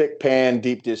a thick pan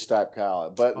deep dish type guy,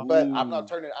 but I'm not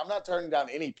turning down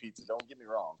any pizza. Don't get me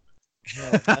wrong.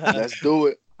 Let's do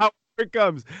it. Here it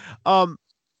comes.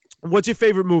 What's your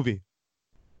favorite movie?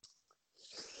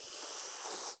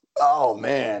 Oh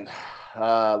man,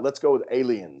 let's go with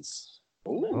Aliens.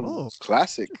 Ooh,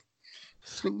 classic.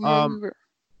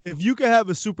 If you could have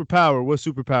a superpower, what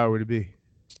superpower would it be?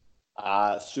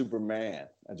 Superman,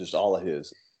 and just all of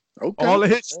his. Okay. All of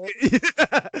his.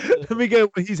 Let me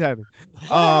get what he's having.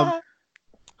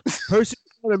 Person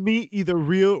you want to meet, either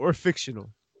real or fictional.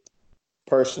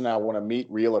 Person I want to meet,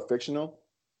 real or fictional?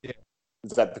 Yeah.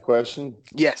 Is that the question?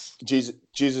 Yes.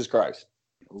 Jesus Christ.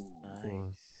 Ooh.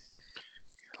 Nice.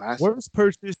 Classic. Worst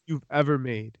purchase you've ever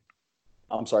made.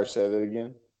 I'm sorry, say that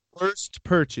again. Worst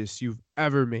purchase you've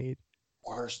ever made.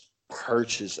 Worst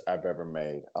purchase I've ever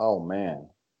made. Oh man.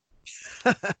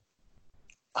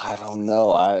 I don't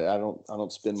know. I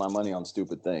don't spend my money on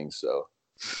stupid things, so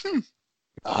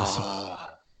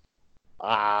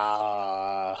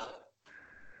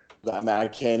I mean, I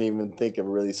can't even think of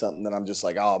really something that I'm just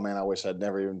like, oh man, I wish I'd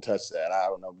never even touched that. I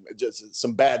don't know. Just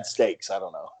some bad steaks. I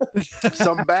don't know.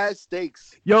 Some bad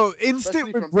steaks. Yo,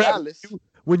 instant regret.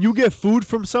 When you get food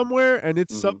from somewhere and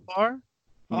it's subpar.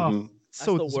 Oh, that's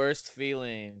so the worst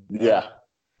feeling. Yeah.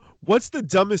 What's the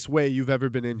dumbest way you've ever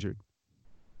been injured?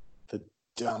 The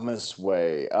dumbest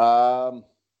way. Where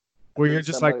you're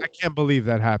just like, I can't believe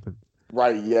that happened.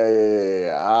 Right.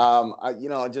 Yeah. I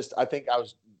think I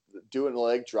was doing a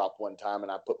leg drop one time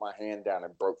and I put my hand down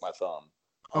and broke my thumb.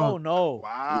 Oh no.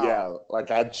 Wow. Yeah.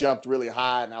 Like I jumped really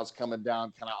high and I was coming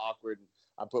down kind of awkward. And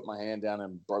I put my hand down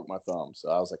and broke my thumb. So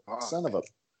I was like, son of a,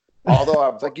 although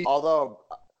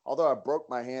I broke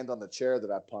my hand on the chair that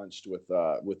I punched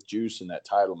with Juice in that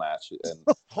title match. And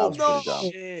pretty dumb.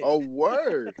 Oh,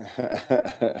 word.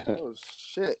 Oh,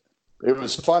 shit. It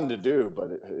was fun to do,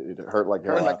 but it hurt like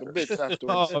hell. Hurt like a bitch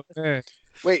afterwards. Oh, man.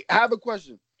 Wait, I have a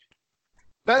question.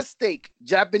 Best steak,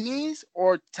 Japanese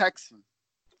or Texan?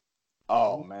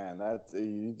 Oh man, that's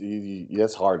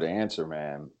hard to answer,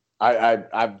 man.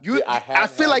 I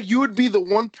feel like you would be the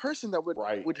one person that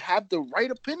would have the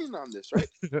right opinion on this, right?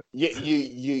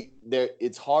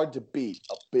 It's hard to beat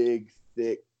a big,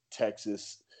 thick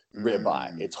Texas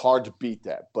ribeye. It's hard to beat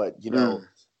that, but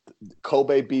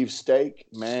Kobe beef steak,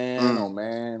 man, oh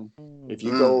man! If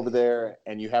you go over there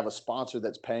and you have a sponsor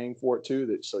that's paying for it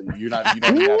too, so you don't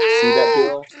even have to see that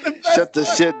bill. Shut the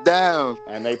shit down.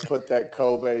 And they put that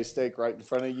Kobe steak right in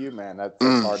front of you, man. That's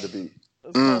hard to beat.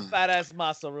 Let's go fat ass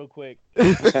Masa real quick.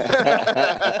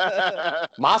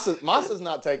 Masa's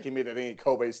not taking me to any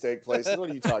Kobe steak places. What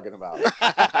are you talking about?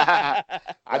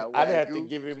 I'd have to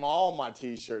give him all my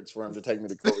T-shirts for him to take me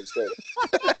to Kobe steak.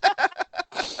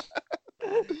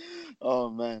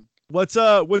 Oh man, what's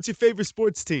your favorite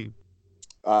sports team?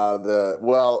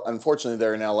 Unfortunately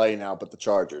they're in LA now, but the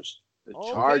Chargers. The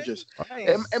Chargers.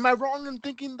 Nice. Am I wrong in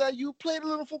thinking that you played a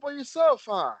little football yourself,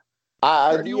 huh?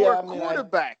 You were a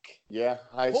quarterback.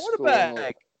 High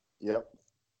quarterback. School. Yep.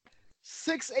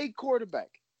 6'8"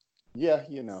 quarterback. Yeah,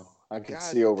 I could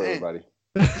see over everybody.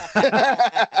 And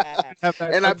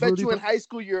I bet you in high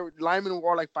school your linemen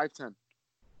were like 5'10".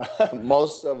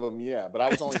 Most of them, yeah, but I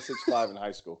was only 6'5" in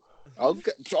high school.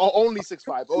 Okay, so only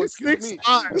 6'5". Oh, excuse me.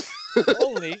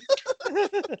 Only.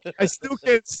 I still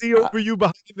can't see over you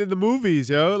behind in the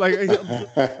movies, yo. Like,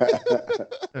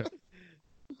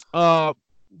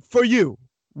 for you,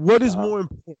 what is more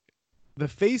important, the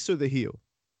face or the heel?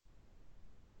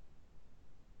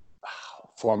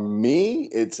 For me,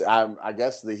 it's I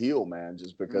guess the heel, man,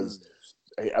 just because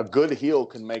a good heel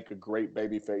can make a great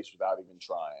baby face without even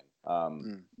trying.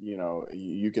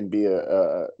 You can be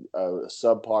a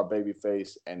subpar baby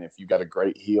face, and if you got a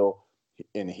great heel,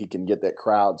 and he can get that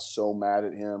crowd so mad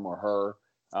at him or her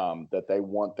that they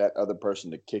want that other person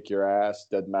to kick your ass,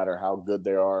 doesn't matter how good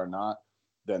they are or not,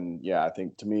 then yeah, I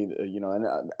think to me,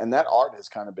 and that art has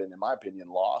kind of been, in my opinion,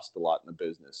 lost a lot in the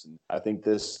business. And I think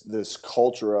this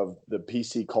culture of the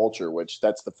PC culture, which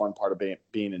that's the fun part of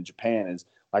being in Japan, is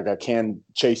like I can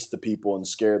chase the people and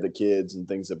scare the kids and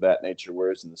things of that nature.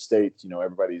 Whereas in the States,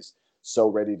 everybody's so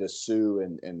ready to sue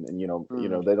and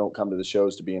they don't come to the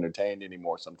shows to be entertained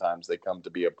anymore. Sometimes they come to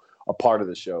be a part of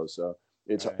the show. So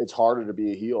it's harder to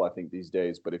be a heel, I think, these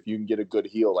days. But if you can get a good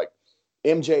heel, like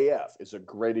MJF is a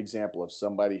great example of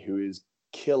somebody who is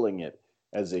killing it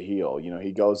as a heel.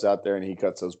 He goes out there and he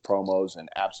cuts those promos, and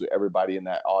absolutely everybody in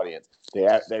that audience,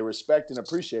 they respect and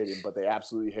appreciate him, but they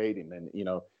absolutely hate him. And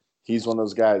he's one of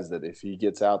those guys that if he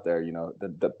gets out there,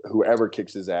 whoever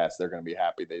kicks his ass, they're going to be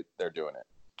happy they're doing it.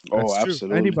 That's absolutely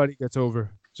true. Anybody gets over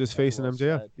just facing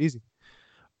MJF. Easy.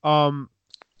 So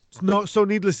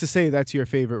needless to say, that's your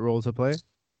favorite role to play?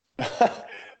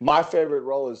 My favorite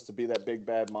role is to be that big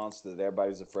bad monster that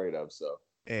everybody's afraid of. So,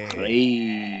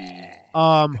 hey.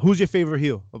 Who's your favorite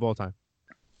heel of all time?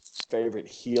 Favorite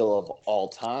heel of all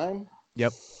time?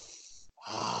 Yep.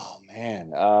 Oh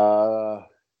man,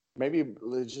 maybe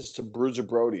just a Bruiser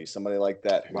Brody, somebody like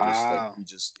that. Who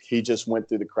he just went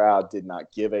through the crowd, did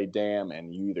not give a damn,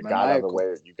 and you either got out of the way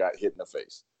or you got hit in the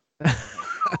face.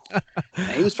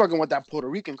 And he was fucking with that Puerto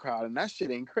Rican crowd, and that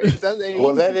shit ain't crazy. That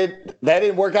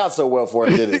didn't work out so well for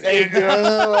him, did it?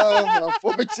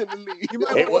 Unfortunately.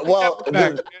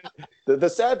 The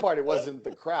sad part, it wasn't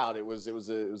the crowd. It was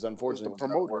unfortunate. The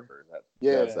promoter.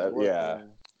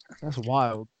 That's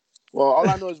wild. Well, all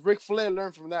I know is Ric Flair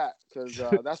learned from that because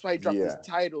that's why he dropped his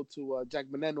title to Jack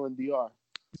Veneno in DR.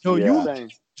 So you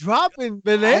dropping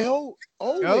Veneno?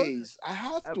 Always. I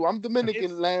have to. I'm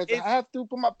Dominican, Lance. I have to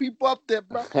put my people up there,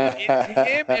 bro. It's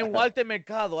him and Walter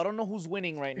Mercado. I don't know who's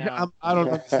winning right now. I don't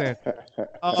understand.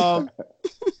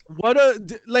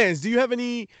 Lance, do you have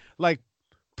any like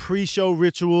pre-show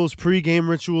rituals, pre-game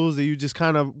rituals that you just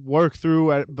kind of work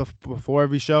through before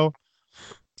every show?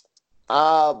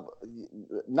 Not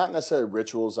necessarily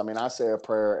rituals. I mean, I say a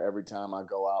prayer every time I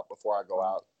go out, before I go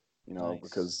out,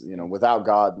 because, without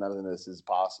God, none of this is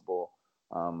possible.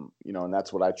 And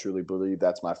that's what I truly believe.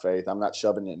 That's my faith. I'm not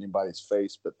shoving it in anybody's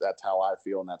face, but that's how I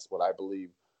feel. And that's what I believe.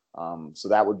 So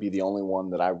that would be the only one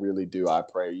that I really do. I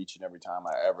pray each and every time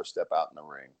I ever step out in the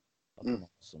ring.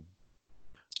 Awesome.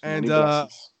 And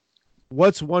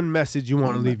what's one message you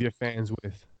want to leave your fans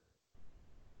with?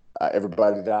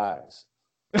 Everybody dies.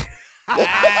 After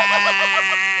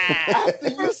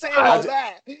you say all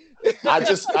that.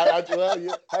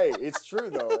 Hey, it's true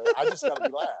though. I just gotta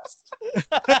be last.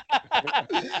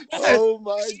 Oh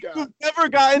my God! You've never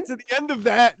gotten to the end of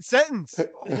that sentence.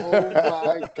 Oh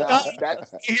my God!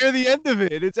 You hear the end of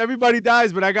it. It's everybody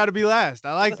dies, but I gotta be last.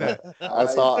 I like that.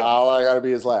 That's all I gotta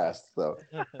be is last. So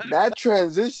that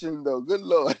transition though, good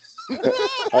Lord.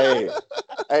 hey,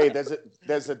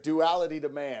 there's a duality to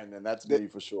man, and that's me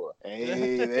for sure.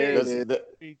 Hey,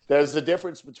 there's the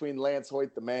difference between Lance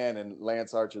Hoyt the man and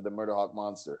Lance Archer the Murderhawk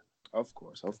monster. Of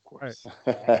course.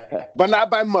 Right. But not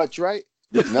by much, right?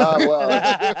 No,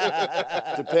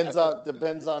 well, depends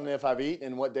on if I've eaten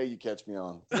and what day you catch me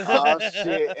on. Oh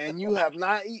shit! And you have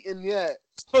not eaten yet.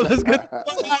 So let's get.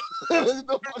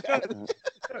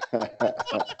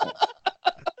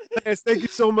 Thank you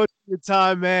so much for your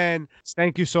time, man.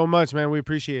 Thank you so much, man. We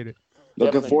appreciate it.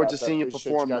 Looking forward to seeing you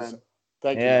perform, man.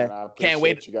 Thank you, man. I appreciate Can't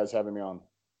wait. You guys having me on.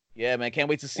 Yeah, man. Can't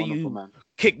wait to see you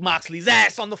kick Moxley's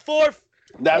ass on the 4th.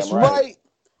 That's right.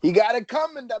 He got it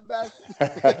coming, that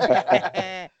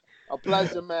bastard. A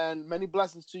pleasure, man. Many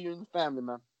blessings to you and your family,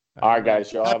 man. All right,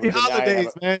 guys. Y'all Happy holidays,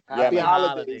 man. Happy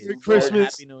holidays. Merry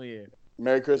Christmas. Happy New Year.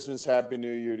 Merry Christmas. Happy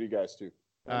New Year to you guys, too.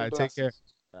 All right, take care.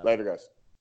 Later, guys.